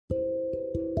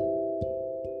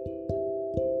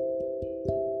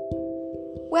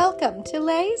Welcome to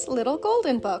Lay's Little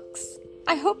Golden Books.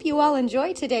 I hope you all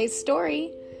enjoy today's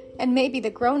story, and maybe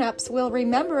the grown-ups will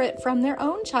remember it from their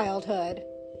own childhood.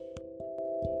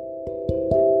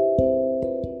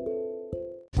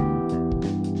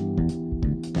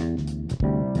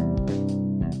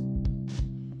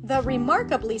 The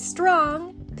Remarkably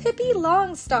Strong Pippi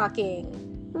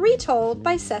Longstocking, retold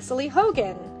by Cecily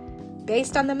Hogan,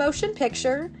 based on the motion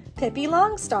picture Pippi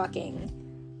Longstocking,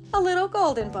 a little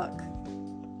golden book.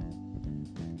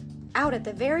 Out at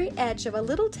the very edge of a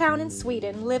little town in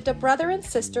Sweden lived a brother and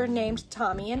sister named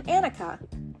Tommy and Annika.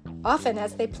 Often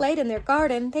as they played in their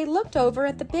garden, they looked over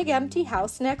at the big empty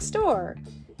house next door.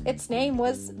 Its name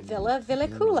was Villa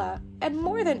Villakula, and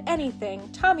more than anything,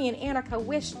 Tommy and Annika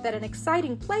wished that an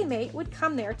exciting playmate would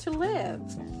come there to live.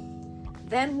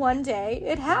 Then one day,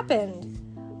 it happened.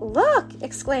 "Look!"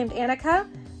 exclaimed Annika.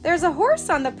 "There's a horse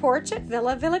on the porch at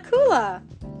Villa Villakula."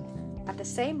 At the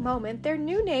same moment, their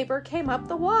new neighbor came up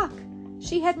the walk.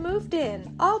 She had moved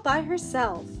in, all by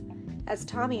herself. As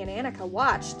Tommy and Annika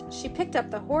watched, she picked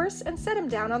up the horse and set him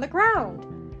down on the ground.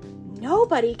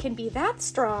 "Nobody can be that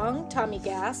strong," Tommy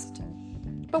gasped.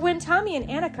 But when Tommy and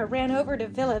Annika ran over to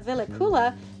Villa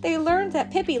Villakula, they learned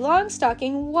that Pippi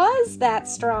Longstocking was that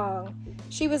strong.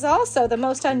 She was also the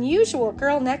most unusual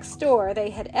girl next door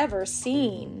they had ever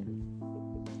seen.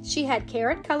 She had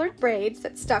carrot-colored braids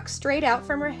that stuck straight out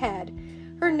from her head.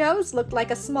 Her nose looked like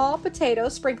a small potato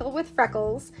sprinkled with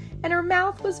freckles, and her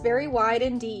mouth was very wide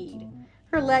indeed.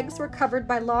 Her legs were covered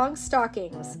by long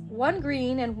stockings, one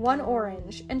green and one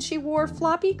orange, and she wore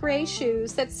floppy gray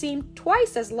shoes that seemed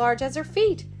twice as large as her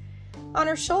feet. On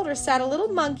her shoulder sat a little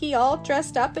monkey all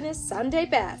dressed up in his Sunday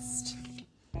best.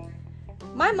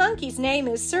 "My monkey's name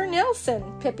is Sir Nilsson,"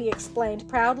 Pippi explained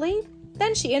proudly.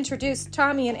 Then she introduced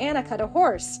Tommy and Annika to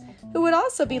Horse, who would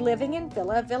also be living in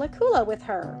Villa Villakula with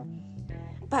her.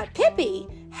 "But Pippi,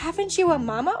 haven't you a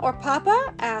mama or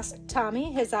papa?" asked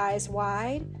Tommy, his eyes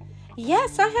wide.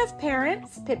 "Yes, I have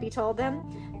parents," Pippi told them.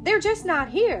 "They're just not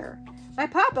here. My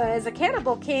papa is a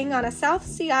cannibal king on a South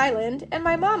Sea island, and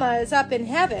my mama is up in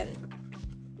heaven."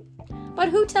 "But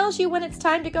who tells you when it's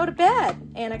time to go to bed?"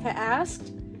 Annika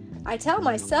asked. "I tell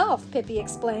myself," Pippi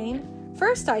explained.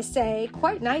 "First I say,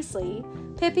 quite nicely,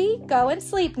 'Pippi, go and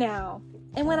sleep now.'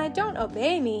 And when I don't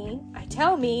obey me, I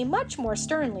tell me, much more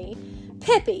sternly,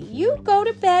 'Pippi, you go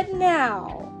to bed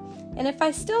now.' And if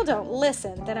I still don't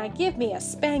listen, then I give me a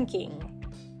spanking."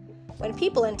 When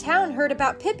people in town heard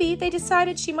about Pippi, they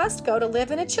decided she must go to live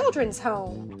in a children's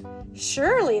home.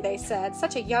 "Surely," they said,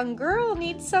 "such a young girl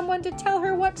needs someone to tell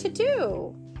her what to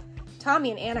do."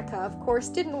 Tommy and Annika, of course,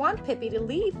 didn't want Pippi to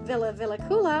leave Villa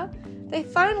Villakula. They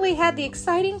finally had the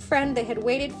exciting friend they had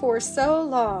waited for so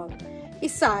long.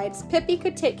 Besides, Pippi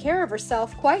could take care of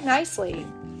herself quite nicely.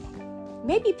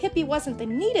 Maybe Pippi wasn't the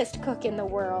neatest cook in the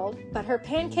world, but her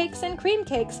pancakes and cream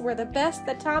cakes were the best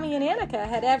that Tommy and Annika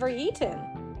had ever eaten.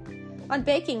 On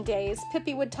baking days,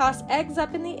 Pippi would toss eggs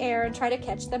up in the air and try to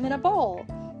catch them in a bowl.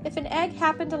 If an egg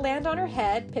happened to land on her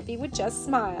head, Pippi would just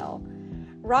smile.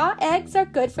 "Raw eggs are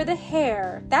good for the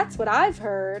hair, that's what I've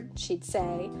heard," she'd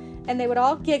say, and they would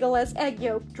all giggle as egg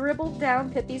yolk dribbled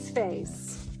down Pippi's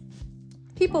face.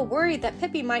 People worried that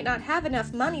Pippi might not have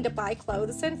enough money to buy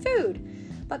clothes and food,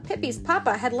 but Pippi's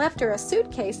papa had left her a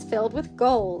suitcase filled with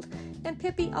gold, and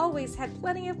Pippi always had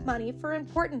plenty of money for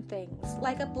important things,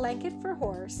 like a blanket for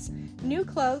Horse, new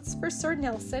clothes for Sir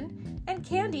Nilsson, and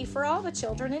candy for all the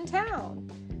children in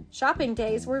town. Shopping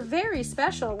days were very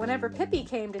special whenever Pippi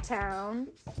came to town.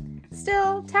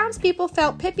 Still, townspeople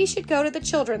felt Pippi should go to the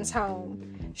children's home.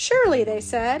 "Surely," they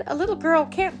said, "a little girl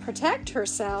can't protect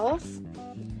herself."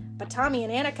 But Tommy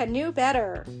and Annika knew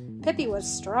better. Pippi was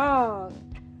strong.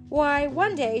 Why,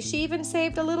 one day she even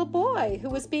saved a little boy who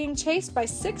was being chased by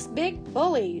 6 big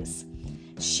bullies.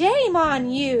 "Shame on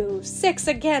you, 6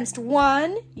 against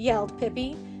 1, yelled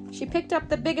Pippi. She picked up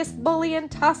the biggest bully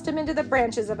and tossed him into the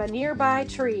branches of a nearby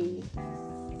tree.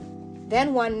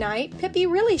 Then one night, Pippi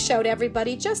really showed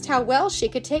everybody just how well she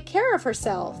could take care of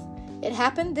herself. It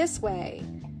happened this way.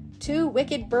 2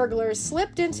 wicked burglars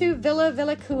slipped into Villa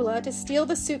Villakula to steal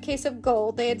the suitcase of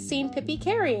gold they had seen Pippi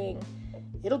carrying.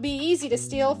 "It'll be easy to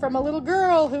steal from a little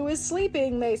girl who is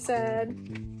sleeping," they said.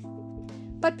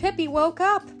 But Pippi woke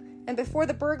up, and before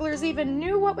the burglars even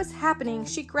knew what was happening,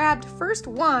 she grabbed first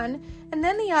one and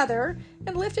then the other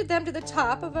and lifted them to the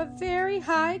top of a very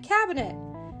high cabinet.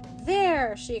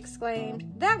 "There," she exclaimed,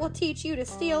 "that will teach you to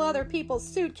steal other people's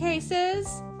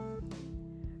suitcases."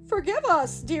 "Forgive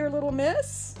us, dear little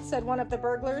miss," said one of the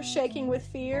burglars, shaking with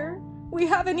fear. "We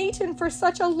haven't eaten for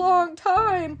such a long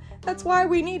time. That's why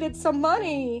we needed some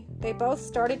money." They both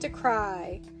started to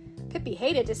cry. Pippi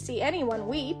hated to see anyone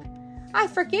weep. "I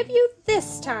forgive you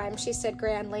this time," she said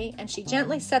grandly, and she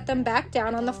gently set them back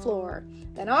down on the floor.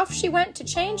 Then off she went to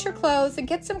change her clothes and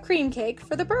get some cream cake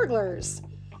for the burglars.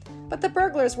 But the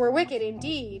burglars were wicked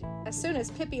indeed. As soon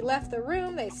as Pippi left the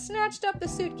room, they snatched up the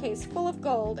suitcase full of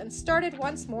gold and started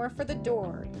once more for the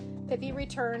door. Pippi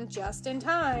returned just in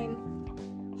time.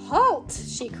 "Halt!"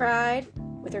 she cried.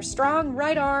 With her strong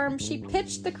right arm, she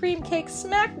pitched the cream cake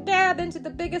smack dab into the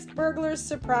biggest burglar's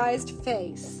surprised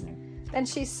face. Then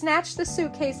she snatched the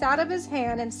suitcase out of his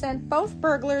hand and sent both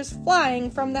burglars flying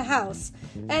from the house,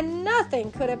 and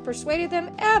nothing could have persuaded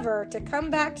them ever to come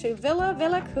back to Villa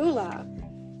Villacula.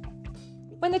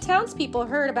 When the townspeople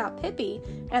heard about Pippi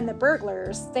and the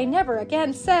burglars, they never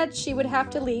again said she would have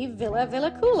to leave Villa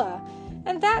Villacula,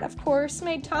 and that, of course,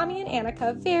 made Tommy and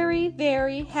Annika very,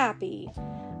 very happy.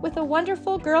 With a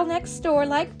wonderful girl next door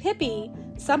like Pippi,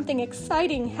 something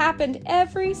exciting happened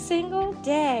every single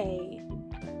day.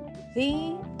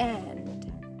 The end.